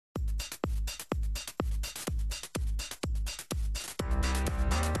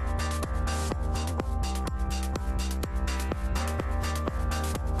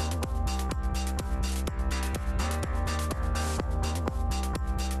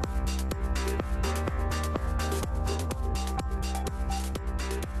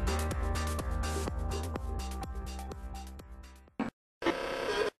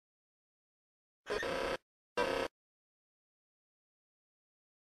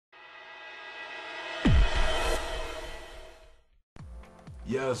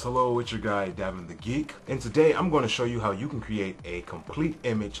Yes, hello, it's your guy Davin the Geek, and today I'm going to show you how you can create a complete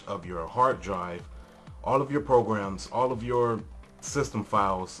image of your hard drive, all of your programs, all of your system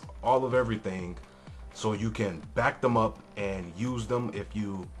files, all of everything, so you can back them up and use them if if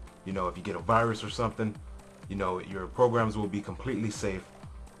you get a virus or something, your programs will be completely safe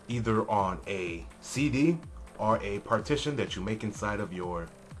either on a CD or a partition that you make inside of your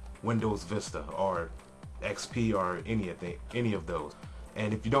Windows Vista or XP or any of those.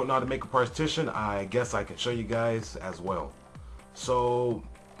 And if you don't know how to make a partition, I guess I can show you guys as well. So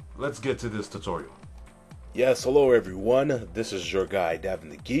let's get to this tutorial. Yes, hello everyone. This is your guy Davin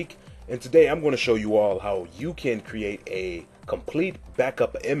the Geek, and today I'm going to show you all how you can create a complete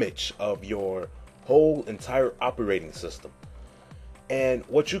backup image of your whole entire operating system. And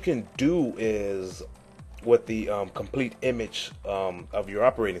what you can do is, with the complete image of your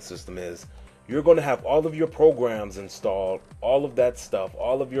operating system, is you're going to have all of your programs installed, all of that stuff,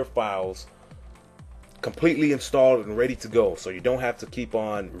 all of your files completely installed and ready to go. So you don't have to keep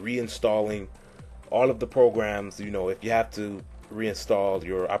on reinstalling all of the programs, if you have to reinstall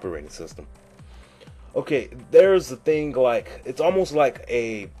your operating system. Okay, there's a thing like, it's almost like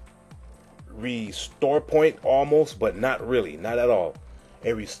a restore point almost, but not really, not at all.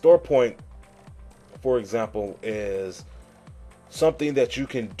 A restore point, for example, is something that you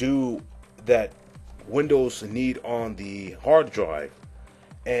can do that Windows need on the hard drive.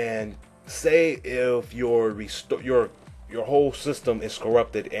 And say if your whole system is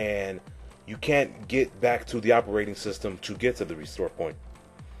corrupted and you can't get back to the operating system to get to the restore point,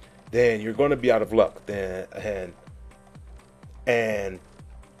 then you're going to be out of luck. And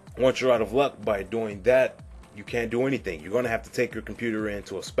once you're out of luck by doing that, you can't do anything. You're going to have to take your computer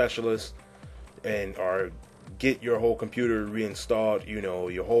into a specialist or get your whole computer reinstalled,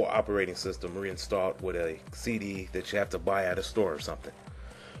 your whole operating system reinstalled with a CD that you have to buy at a store or something.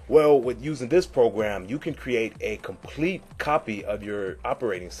 Well, with using this program, you can create a complete copy of your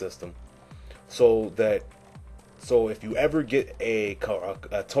operating system so if you ever get a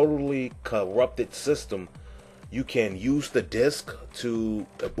totally corrupted system, you can use the disk to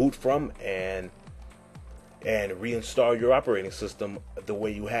boot from and reinstall your operating system the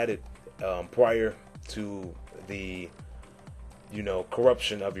way you had it prior to the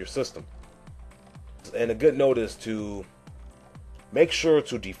corruption of your system. And a good note is to make sure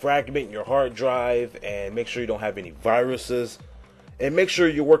to defragment your hard drive and make sure you don't have any viruses, and make sure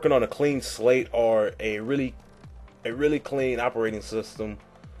you're working on a clean slate or a really clean operating system,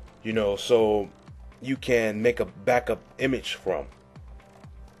 so you can make a backup image from.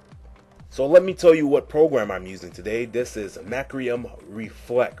 So let me tell you what program I'm using today. This is Macrium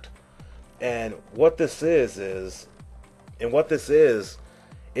Reflect. And what this is,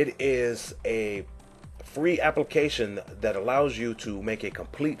 it is a free application that allows you to make a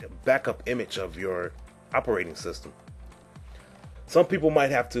complete backup image of your operating system. Some people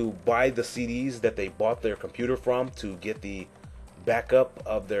might have to buy the CDs that they bought their computer from to get the backup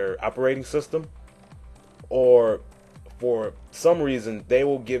of their operating system, or for some reason they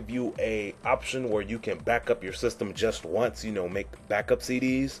will give you a option where you can back up your system just once, make backup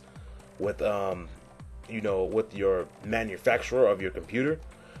CDs with with your manufacturer of your computer.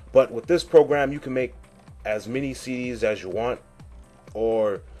 But with this program, you can make as many CDs as you want,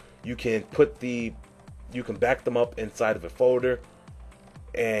 or you can back them up inside of a folder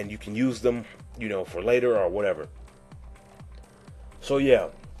and you can use them for later or whatever. So yeah,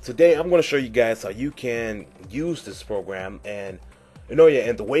 today I'm going to show you guys how you can use this program. And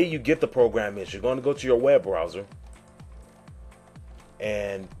and the way you get the program is you're going to go to your web browser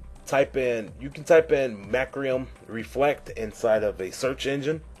and you can type in Macrium Reflect inside of a search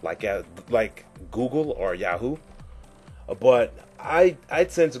engine like Google or Yahoo. But I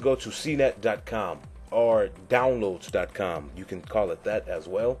tend to go to cnet.com or downloads.com. You can call it that as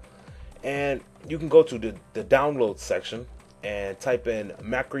well. And you can go to the download section and type in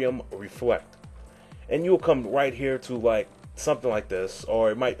Macrium Reflect. And you'll come right here to something like this,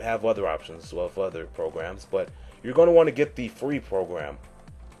 or it might have other options of other programs, but you're going to want to get the free program.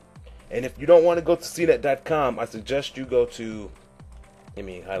 And if you don't want to go to cnet.com, I suggest you go to, let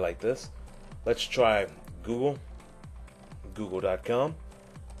me highlight this. Let's try google.com.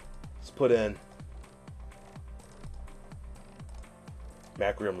 Let's put in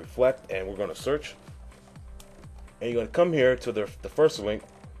Macrium Reflect and we're going to search. And you're going to come here to the first link.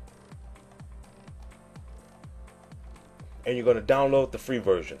 And you're going to download the free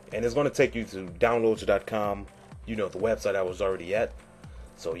version. And it's going to take you to downloads.com, the website I was already at.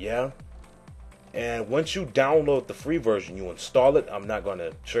 So yeah, and once you download the free version, you install it. I'm not going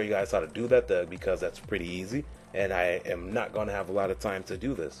to show you guys how to do that because that's pretty easy. and I am not going to have a lot of time to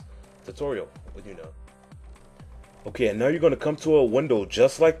do this tutorial with you now. Okay, and now you're going to come to a window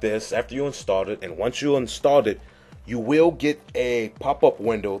just like this after you installed it, and once you installed it, you will get a pop-up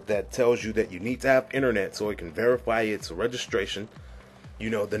window that tells you that you need to have internet so it can verify its registration, you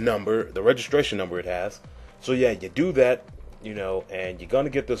know, the registration number it has. So yeah, you do that, you know, and you're going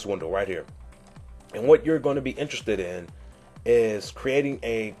to get this window right here. And what you're going to be interested in is creating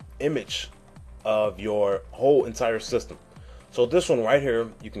a image of your whole entire system. So this one right here,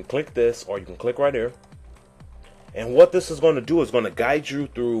 you can click this, or you can click right here. And what this is going to do is going to guide you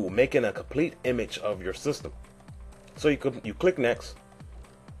through making a complete image of your system. So you click next,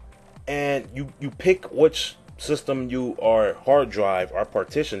 and you pick which system you are hard drive or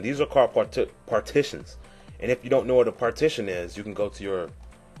partition. These are called partitions. And if you don't know what a partition is, you can go to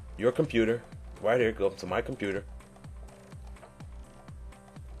your computer right here. Go to my computer,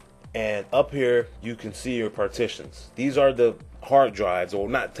 and up here you can see your partitions. These are the hard drives, or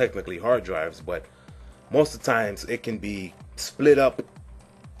not technically hard drives, but most of the times it can be split up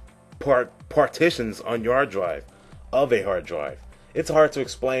partitions on your hard drive of a hard drive. It's hard to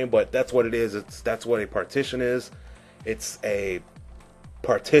explain, but that's what it is. That's what a partition is. It's a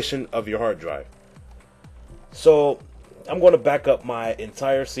partition of your hard drive. So I'm going to back up my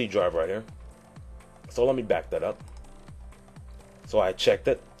entire C drive right here. So let me back that up. So I checked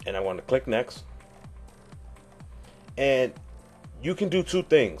it, and I want to click next. And you can do two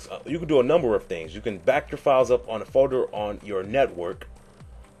things. You can do a number of things. You can back your files up on a folder on your network,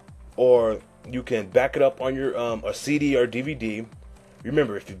 or you can back it up on your a CD or DVD.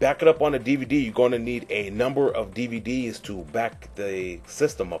 Remember, if you back it up on a DVD, you're going to need a number of DVDs to back the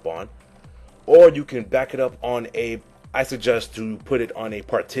system up on. Or you can back it up on I suggest to put it on a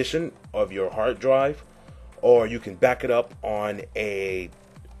partition of your hard drive, or you can back it up on a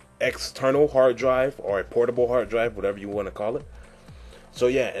external hard drive or a portable hard drive, whatever you want to call it. So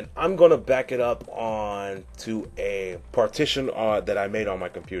yeah, and I'm gonna back it up on to a partition that I made on my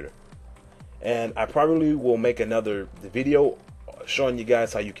computer, and I probably will make another video showing you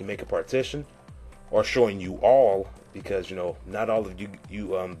guys how you can make a partition, or showing you all, because you know not all of you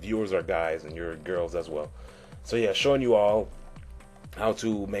viewers are guys, and you're girls as well. So yeah, showing you all how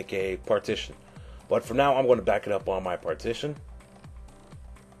to make a partition. But for now, I'm going to back it up on my partition.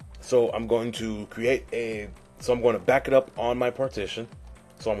 So I'm going to I'm going to back it up on my partition.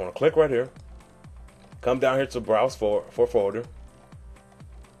 So I'm going to click right here, come down here to browse for folder.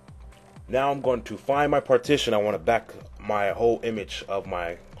 Now I'm going to find my partition I want to back my whole image of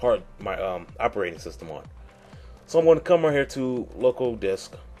my operating system on. So I'm going to come right here to local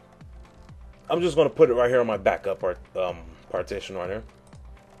disk. I'm just going to put it right here on my backup partition right here,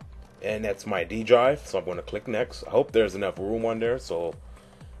 and that's my D drive. So I'm going to click next. I hope there's enough room on there. So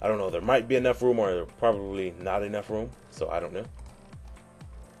I don't know, there might be enough room, or probably not enough room, so I don't know.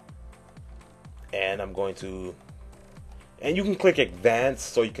 And I'm going to, and you can click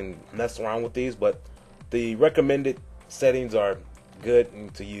advanced so you can mess around with these, but the recommended settings are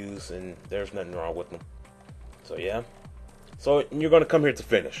good to use, and there's nothing wrong with them. So yeah, so you're going to come here to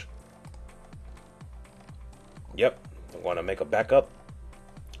finish. Yep, I'm going to make a backup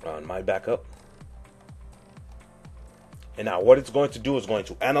on my backup. And now what it's going to do is going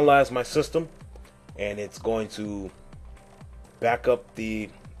to analyze my system, and it's going to back up the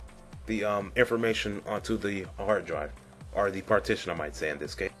information onto the hard drive, or the partition I might say in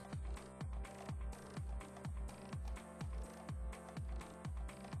this case.